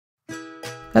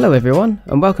Hello everyone,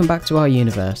 and welcome back to our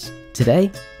universe.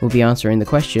 Today, we'll be answering the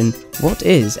question, what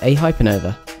is a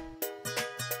hypernova?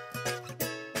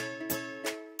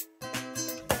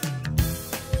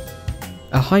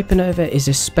 A hypernova is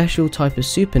a special type of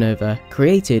supernova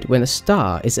created when a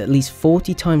star is at least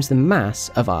 40 times the mass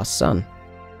of our Sun.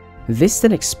 This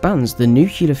then expands the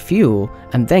nuclear fuel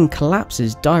and then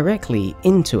collapses directly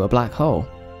into a black hole.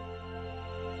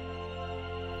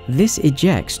 This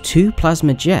ejects two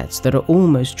plasma jets that are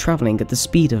almost travelling at the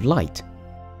speed of light.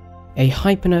 A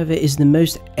hypernova is the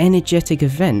most energetic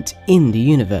event in the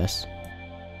universe.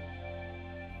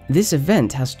 This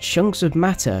event has chunks of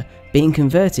matter being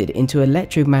converted into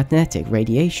electromagnetic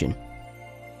radiation.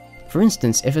 For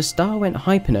instance, if a star went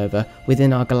hypernova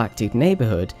within our galactic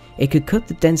neighbourhood, it could cut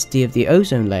the density of the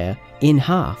ozone layer in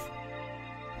half.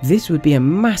 This would be a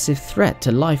massive threat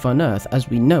to life on Earth as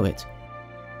we know it.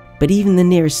 But even the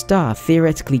nearest star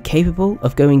theoretically capable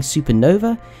of going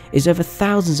supernova is over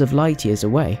thousands of light years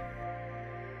away.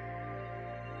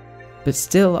 But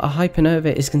still, a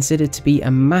hypernova is considered to be a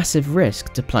massive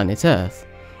risk to planet Earth,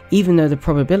 even though the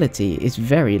probability is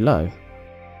very low.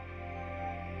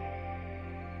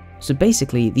 So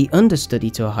basically, the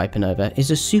understudy to a hypernova is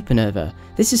a supernova.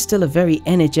 This is still a very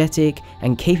energetic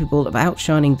and capable of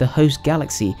outshining the host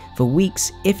galaxy for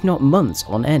weeks, if not months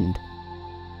on end.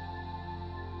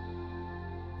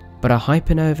 But a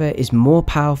hypernova is more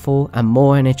powerful and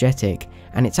more energetic,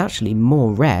 and it's actually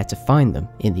more rare to find them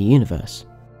in the universe.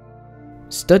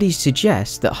 Studies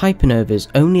suggest that hypernovas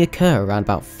only occur around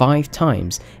about 5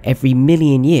 times every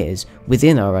million years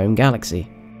within our own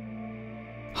galaxy.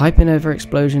 Hypernova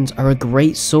explosions are a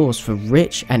great source for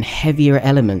rich and heavier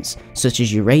elements such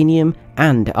as uranium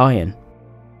and iron.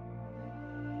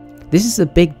 This is the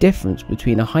big difference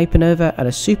between a hypernova and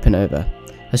a supernova.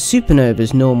 A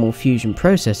supernova's normal fusion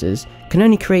processes can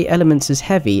only create elements as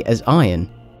heavy as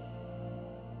iron.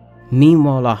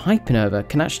 Meanwhile, a hypernova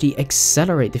can actually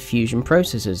accelerate the fusion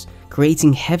processes,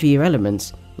 creating heavier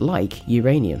elements like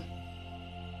uranium.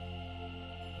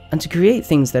 And to create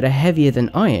things that are heavier than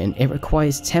iron, it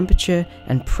requires temperature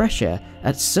and pressure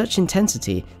at such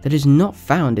intensity that is not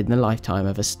found in the lifetime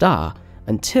of a star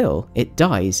until it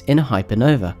dies in a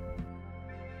hypernova.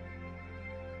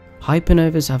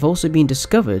 Hypernovas have also been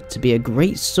discovered to be a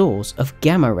great source of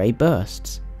gamma-ray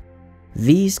bursts.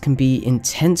 These can be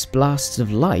intense blasts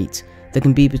of light that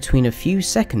can be between a few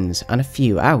seconds and a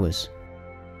few hours.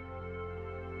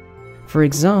 For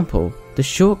example, the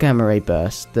short gamma-ray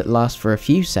bursts that last for a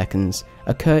few seconds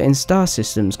occur in star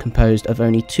systems composed of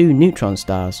only 2 neutron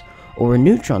stars, or a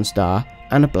neutron star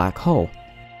and a black hole.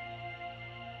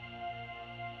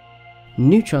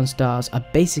 Neutron stars are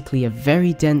basically a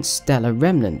very dense stellar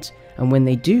remnant, and when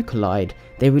they do collide,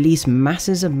 they release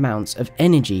massive amounts of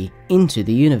energy into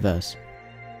the universe.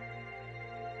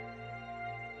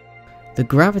 The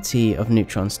gravity of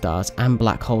neutron stars and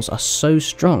black holes are so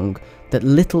strong that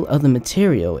little other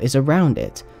material is around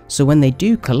it, so when they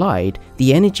do collide,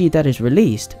 the energy that is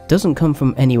released doesn't come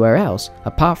from anywhere else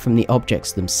apart from the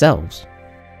objects themselves.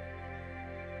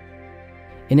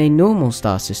 In a normal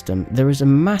star system, there is a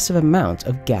massive amount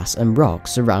of gas and rock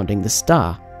surrounding the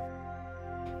star.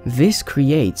 This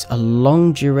creates a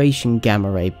long duration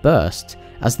gamma ray burst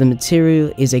as the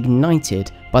material is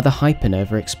ignited by the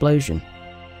hypernova explosion.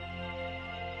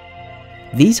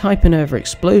 These hypernova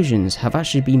explosions have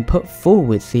actually been put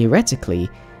forward theoretically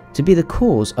to be the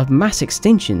cause of mass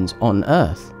extinctions on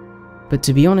Earth. But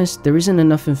to be honest, there isn't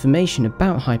enough information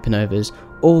about hypernovas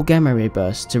or gamma ray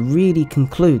bursts to really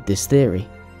conclude this theory.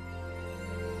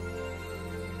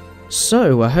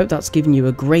 So I hope that's given you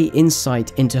a great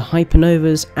insight into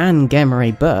hypernovas and gamma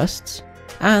ray bursts.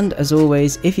 And as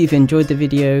always, if you've enjoyed the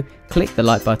video, click the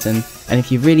like button, and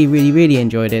if you really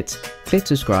enjoyed it, click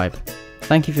subscribe.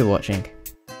 Thank you for watching.